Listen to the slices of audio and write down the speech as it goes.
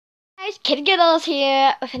guys, Kitty Giddles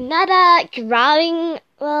here with another drawing.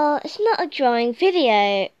 Well, it's not a drawing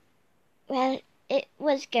video. Well, it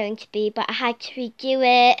was going to be, but I had to redo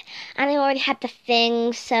it, and I already had the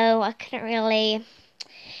thing, so I couldn't really.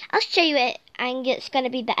 I'll show you it, and it's going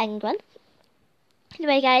to be the end one.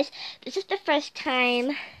 Anyway, guys, this is the first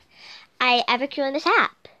time I ever drew in this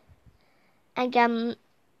app, and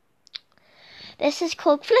this is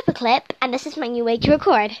called Flipperclip, and this is my new way to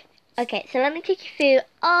record. Okay, so let me take you through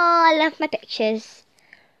all of my pictures.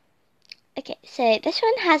 Okay, so this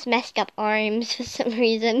one has messed up arms for some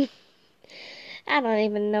reason. I don't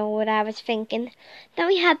even know what I was thinking. Then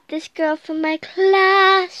we have this girl from my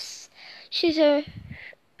class. She's a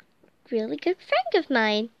really good friend of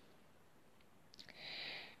mine.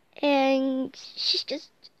 And she's just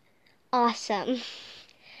awesome.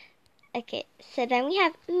 Okay, so then we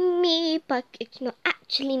have me, but it's not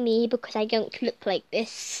actually me because I don't look like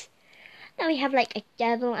this. Then we have like a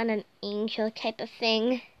devil and an angel type of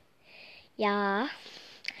thing. Yeah.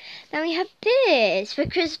 Then we have this,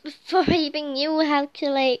 because before I even knew how to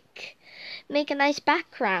like make a nice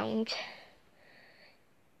background.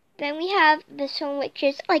 Then we have this one, which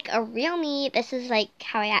is like a real me. This is like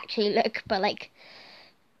how I actually look, but like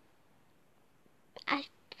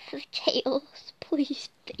the tails, please,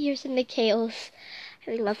 the ears and the tails.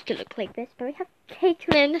 I would love to look like this. But we have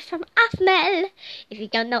Caitlin from Athmel. If you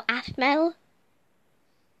don't know Athmel,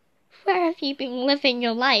 where have you been living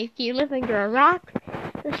your life? Do you live under a rock?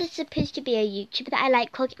 This is supposed to be a YouTuber that I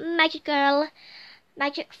like called Magic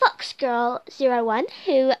Fox Girl 01,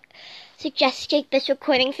 who suggested this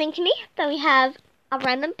recording thing to me. Then we have a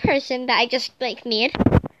random person that I just like made.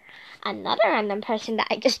 Another random person that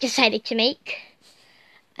I just decided to make.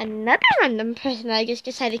 Another random person that I just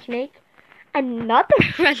decided to make. Another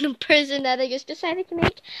random person that I just decided to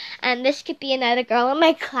make. And this could be another girl in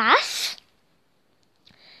my class.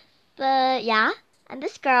 But yeah, and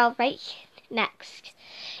this girl right next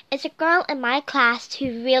is a girl in my class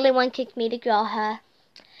who really wanted me to draw her.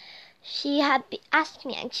 She had asked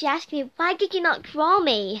me, why did you not draw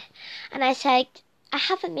me? And I said, I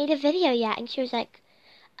haven't made a video yet. And she was like,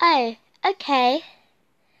 oh, okay.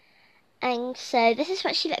 And so this is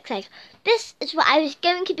what she looks like. This is what I was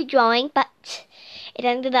going to be drawing, but it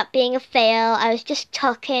ended up being a fail. I was just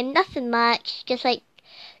talking, nothing much, just like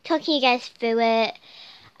talking you guys through it.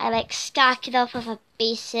 I like started off with a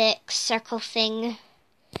basic circle thing,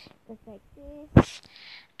 just like this,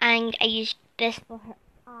 and I used this for her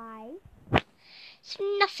eye. It's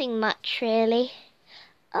nothing much really.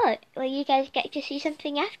 Oh, well, you guys get to see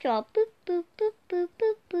something after all. Boop, boop, boop, boop,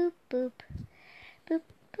 boop, boop, boop, boop,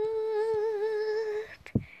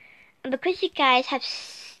 boop. And because you guys have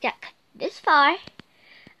stuck this far,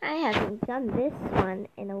 I haven't done this one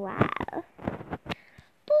in a while.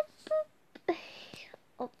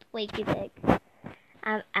 Oh, way too big.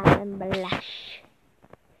 I'm adding blush.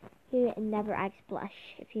 Who never adds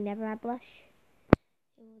blush? If you never add blush,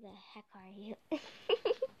 who the heck are you?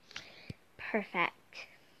 Perfect.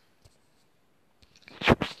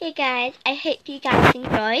 Hey guys, I hope you guys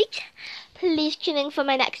enjoyed. Please tune in for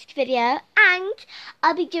my next video, and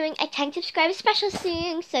I'll be doing a 10 subscriber special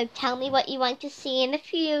soon, so tell me what you want to see in the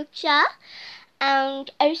future. And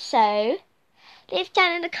also, leave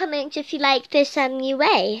down in the comments if you like this new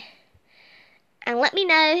way. And let me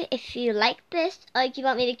know if you like this, or if you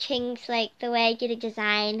want me to change like the way I do the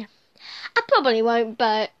design. I probably won't,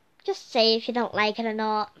 but just say if you don't like it or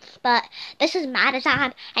not. But this is my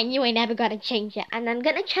design, and you ain't never gonna change it. And I'm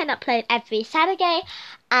gonna try and upload every Saturday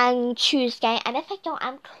and Tuesday. And if I don't,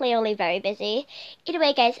 I'm clearly very busy. Either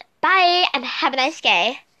way, guys, bye, and have a nice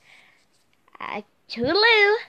day. Toodaloo.